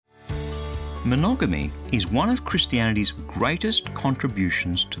Monogamy is one of Christianity's greatest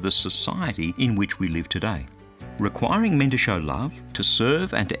contributions to the society in which we live today. Requiring men to show love, to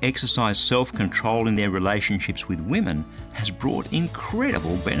serve and to exercise self-control in their relationships with women has brought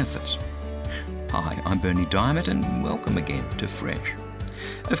incredible benefits. Hi, I'm Bernie Diamond and welcome again to Fresh.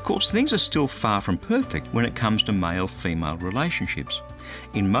 Of course, things are still far from perfect when it comes to male-female relationships.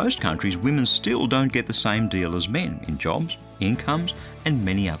 In most countries, women still don't get the same deal as men in jobs, incomes and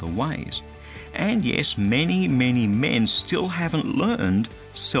many other ways. And yes, many men still haven't learned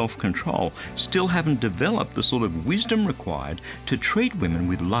self-control, still haven't developed the sort of wisdom required to treat women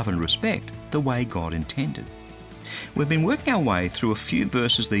with love and respect the way God intended. We've been working our way through a few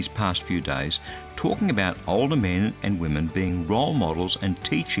verses these past few days, talking about older men and women being role models and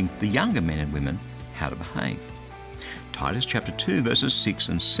teaching the younger men and women how to behave. Titus chapter 2 verses 6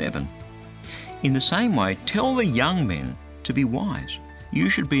 and 7. In the same way, tell the young men to be wise. You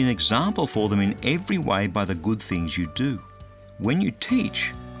should be an example for them in every way by the good things you do. When you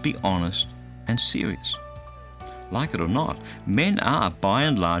teach, be honest and serious. Like it or not, men are by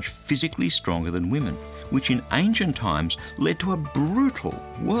and large physically stronger than women, which in ancient times led to a brutal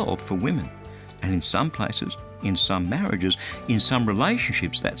world for women. And in some places, in some marriages, in some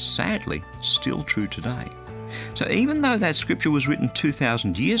relationships, that's sadly still true today. So even though that scripture was written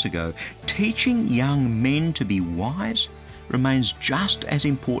 2,000 years ago, teaching young men to be wise remains just as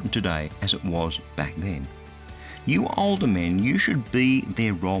important today as it was back then. You older men, you should be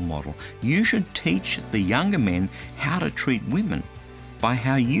their role model. You should teach the younger men how to treat women by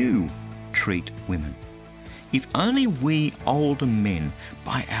how you treat women. If only we older men,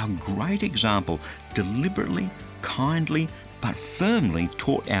 by our great example, deliberately, kindly, but firmly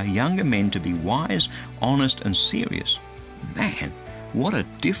taught our younger men to be wise, honest and serious, man, what a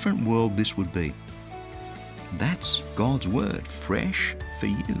different world this would be. That's God's word, fresh for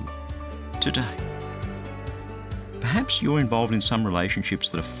you today. Perhaps you're involved in some relationships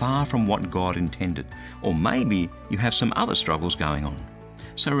that are far from what God intended, or maybe you have some other struggles going on.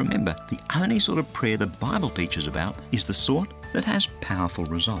 So remember, the only sort of prayer the Bible teaches about is the sort that has powerful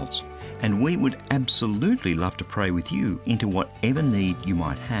results. And we would absolutely love to pray with you into whatever need you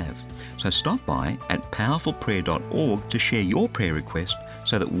might have. So stop by at powerfulprayer.org to share your prayer request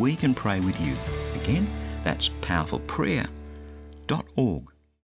so that we can pray with you. Again, that's powerfulprayer.org.